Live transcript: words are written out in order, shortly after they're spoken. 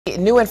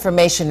New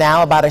information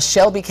now about a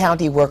Shelby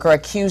County worker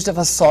accused of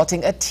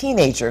assaulting a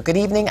teenager. Good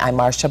evening, I'm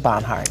Marcia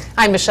Bonhart.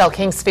 I'm Michelle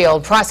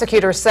Kingsfield.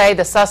 Prosecutors say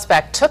the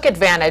suspect took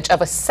advantage of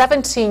a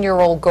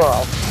 17-year-old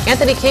girl.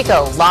 Anthony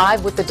Kiko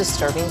live with the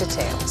disturbing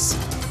details.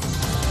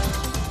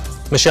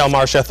 Michelle,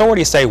 Marcia,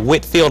 authorities say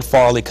Whitfield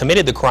Farley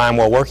committed the crime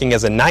while working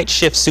as a night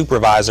shift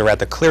supervisor at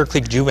the Clear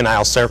Creek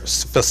Juvenile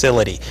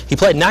Facility. He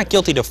pled not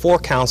guilty to 4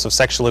 counts of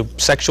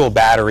sexual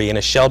battery in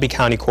a Shelby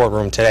County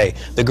courtroom today.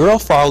 The girl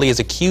Farley is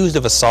accused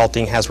of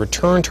assaulting has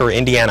returned to her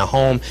Indiana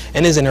home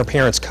and is in her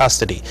parents'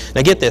 custody.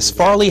 Now get this,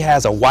 Farley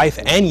has a wife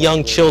and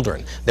young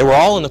children. They were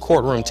all in the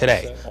courtroom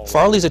today.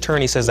 Farley's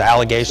attorney says the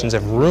allegations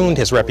have ruined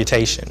his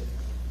reputation.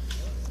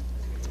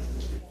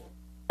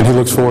 He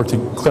looks forward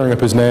to clearing up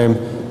his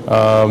name.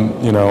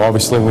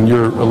 Obviously when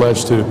you're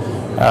alleged to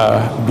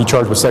be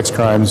charged with sex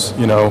crimes,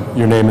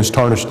 your name is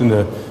tarnished in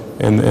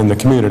the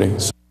community.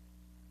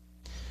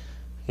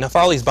 Now,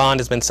 Farley's bond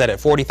has been set at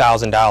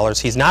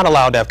 $40,000. He's not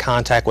allowed to have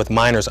contact with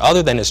minors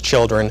other than his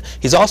children.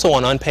 He's also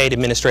on unpaid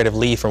administrative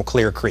leave from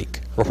Clear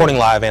Creek. Reporting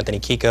live, Anthony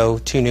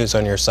Kiko, 2 News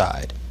on your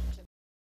side.